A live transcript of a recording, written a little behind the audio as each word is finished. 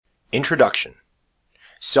Introduction.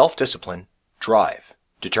 Self-discipline, drive,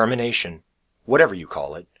 determination, whatever you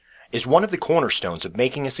call it, is one of the cornerstones of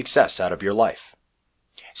making a success out of your life.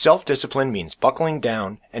 Self-discipline means buckling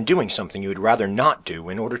down and doing something you would rather not do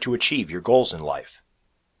in order to achieve your goals in life.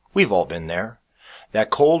 We've all been there. That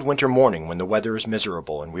cold winter morning when the weather is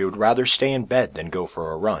miserable and we would rather stay in bed than go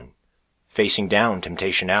for a run. Facing down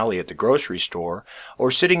Temptation Alley at the grocery store,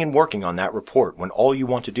 or sitting and working on that report when all you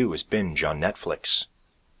want to do is binge on Netflix.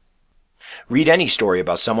 Read any story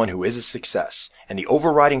about someone who is a success, and the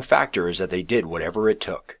overriding factor is that they did whatever it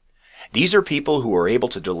took. These are people who are able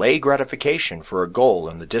to delay gratification for a goal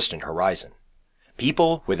in the distant horizon.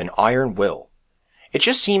 People with an iron will. It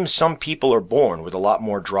just seems some people are born with a lot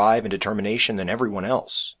more drive and determination than everyone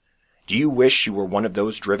else. Do you wish you were one of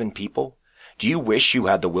those driven people? Do you wish you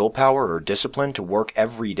had the willpower or discipline to work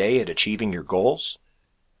every day at achieving your goals?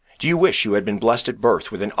 Do you wish you had been blessed at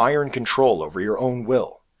birth with an iron control over your own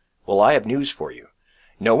will? Well, I have news for you.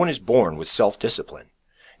 No one is born with self-discipline.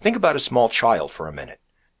 Think about a small child for a minute.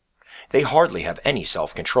 They hardly have any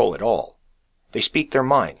self-control at all. They speak their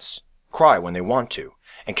minds, cry when they want to,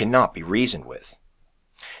 and cannot be reasoned with.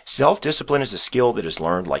 Self-discipline is a skill that is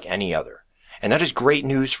learned like any other, and that is great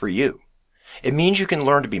news for you. It means you can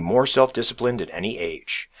learn to be more self-disciplined at any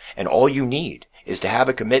age, and all you need is to have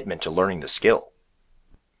a commitment to learning the skill.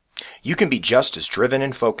 You can be just as driven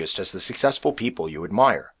and focused as the successful people you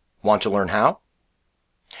admire. Want to learn how?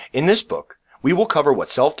 In this book, we will cover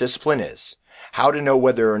what self-discipline is, how to know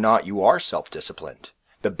whether or not you are self-disciplined,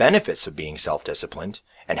 the benefits of being self-disciplined,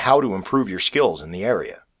 and how to improve your skills in the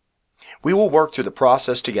area. We will work through the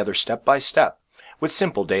process together step by step, with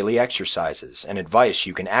simple daily exercises and advice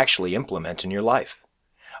you can actually implement in your life.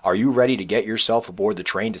 Are you ready to get yourself aboard the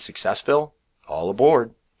train to Successville? All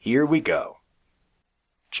aboard. Here we go.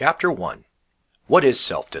 Chapter 1. What is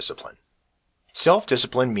self-discipline?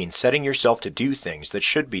 Self-discipline means setting yourself to do things that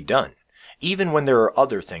should be done, even when there are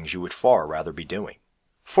other things you would far rather be doing.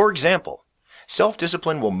 For example,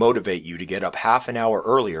 self-discipline will motivate you to get up half an hour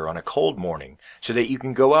earlier on a cold morning so that you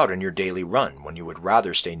can go out on your daily run when you would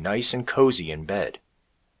rather stay nice and cozy in bed.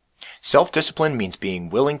 Self-discipline means being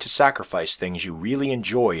willing to sacrifice things you really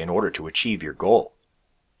enjoy in order to achieve your goal.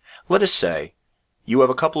 Let us say, you have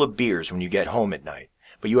a couple of beers when you get home at night,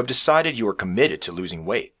 but you have decided you are committed to losing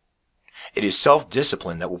weight. It is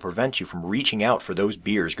self-discipline that will prevent you from reaching out for those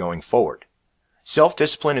beers going forward.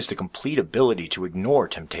 Self-discipline is the complete ability to ignore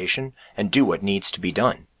temptation and do what needs to be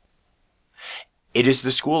done. It is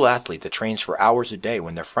the school athlete that trains for hours a day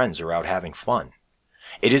when their friends are out having fun.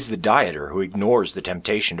 It is the dieter who ignores the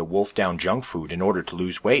temptation to wolf down junk food in order to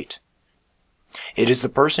lose weight. It is the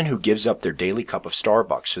person who gives up their daily cup of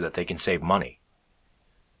Starbucks so that they can save money.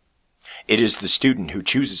 It is the student who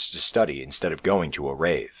chooses to study instead of going to a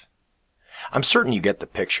rave. I'm certain you get the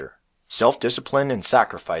picture. Self-discipline and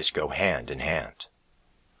sacrifice go hand in hand.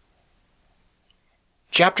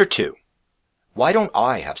 Chapter 2. Why don't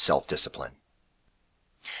I have self-discipline?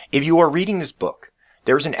 If you are reading this book,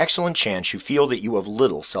 there is an excellent chance you feel that you have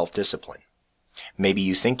little self-discipline. Maybe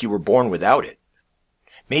you think you were born without it.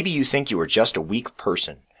 Maybe you think you are just a weak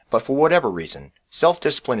person, but for whatever reason,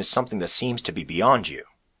 self-discipline is something that seems to be beyond you.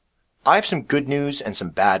 I have some good news and some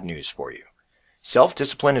bad news for you.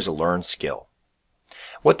 Self-discipline is a learned skill.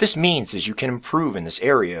 What this means is you can improve in this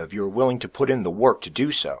area if you are willing to put in the work to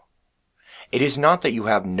do so. It is not that you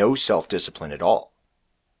have no self-discipline at all,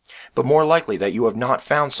 but more likely that you have not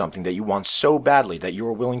found something that you want so badly that you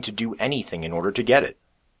are willing to do anything in order to get it.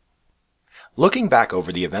 Looking back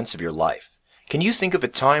over the events of your life, can you think of a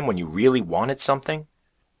time when you really wanted something?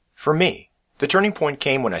 For me, the turning point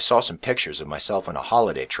came when I saw some pictures of myself on a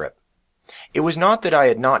holiday trip. It was not that I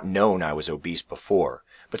had not known I was obese before,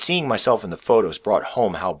 but seeing myself in the photos brought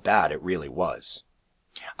home how bad it really was.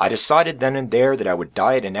 I decided then and there that I would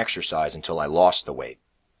diet and exercise until I lost the weight.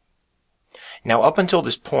 Now up until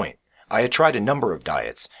this point, I had tried a number of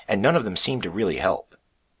diets, and none of them seemed to really help.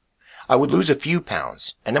 I would lose a few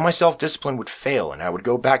pounds, and then my self-discipline would fail and I would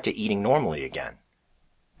go back to eating normally again.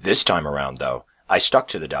 This time around, though, I stuck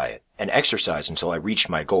to the diet and exercised until I reached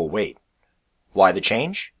my goal weight. Why the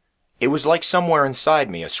change? It was like somewhere inside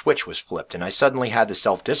me a switch was flipped and I suddenly had the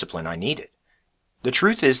self-discipline I needed. The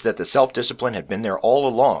truth is that the self-discipline had been there all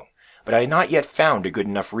along, but I had not yet found a good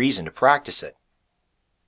enough reason to practice it.